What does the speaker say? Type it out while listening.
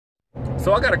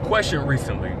So I got a question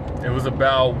recently. It was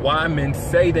about why men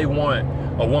say they want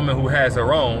a woman who has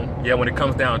her own, yet when it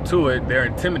comes down to it, they're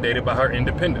intimidated by her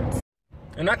independence.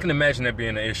 And I can imagine that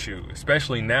being an issue,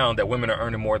 especially now that women are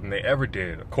earning more than they ever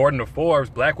did. According to Forbes,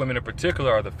 black women in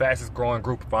particular are the fastest growing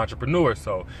group of entrepreneurs.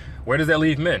 So where does that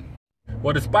leave men?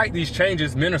 Well, despite these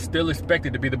changes, men are still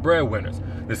expected to be the breadwinners.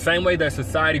 The same way that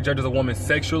society judges a woman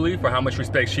sexually for how much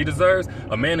respect she deserves,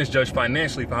 a man is judged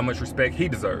financially for how much respect he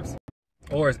deserves.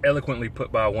 Or as eloquently put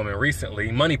by a woman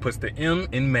recently, money puts the M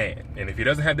in man. And if he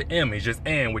doesn't have the M, he's just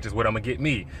and, which is what I'm gonna get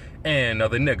me, and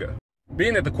another nigga.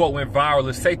 Being that the quote went viral,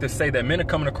 it's safe to say that men are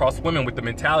coming across women with the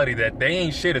mentality that they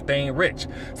ain't shit if they ain't rich.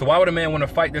 So why would a man want to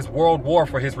fight this world war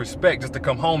for his respect just to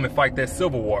come home and fight that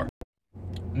civil war?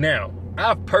 Now,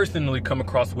 I've personally come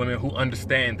across women who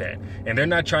understand that, and they're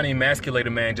not trying to emasculate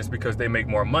a man just because they make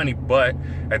more money, but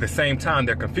at the same time,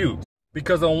 they're confused.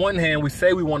 Because on one hand, we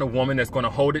say we want a woman that's going to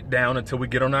hold it down until we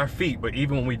get on our feet, but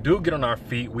even when we do get on our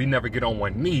feet, we never get on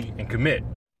one knee and commit.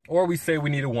 Or we say we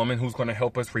need a woman who's going to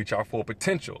help us reach our full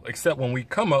potential, except when we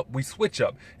come up, we switch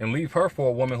up and leave her for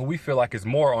a woman who we feel like is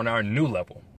more on our new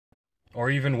level. Or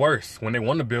even worse, when they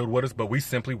want to build with us, but we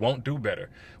simply won't do better,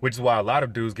 which is why a lot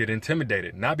of dudes get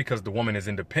intimidated, not because the woman is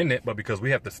independent, but because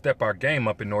we have to step our game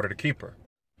up in order to keep her.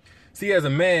 See, as a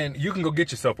man, you can go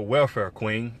get yourself a welfare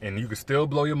queen, and you can still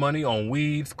blow your money on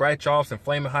weed, scratch-offs, and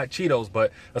flaming hot Cheetos,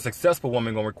 but a successful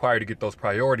woman gonna require you to get those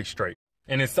priorities straight.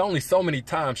 And it's only so many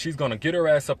times she's gonna get her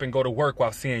ass up and go to work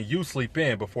while seeing you sleep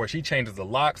in before she changes the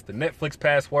locks, the Netflix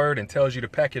password, and tells you to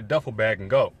pack your duffel bag and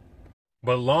go.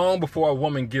 But long before a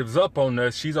woman gives up on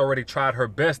us, she's already tried her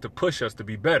best to push us to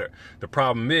be better. The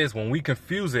problem is when we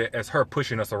confuse it as her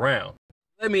pushing us around.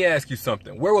 Let me ask you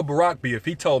something. Where would Barack be if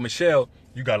he told Michelle,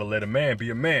 you gotta let a man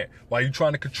be a man? Why are you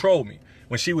trying to control me?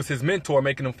 When she was his mentor,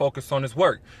 making him focus on his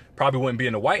work. Probably wouldn't be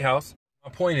in the White House.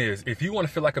 My point is, if you want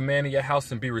to feel like a man in your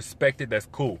house and be respected, that's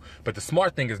cool. But the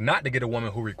smart thing is not to get a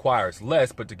woman who requires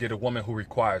less, but to get a woman who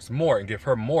requires more and give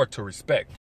her more to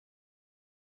respect.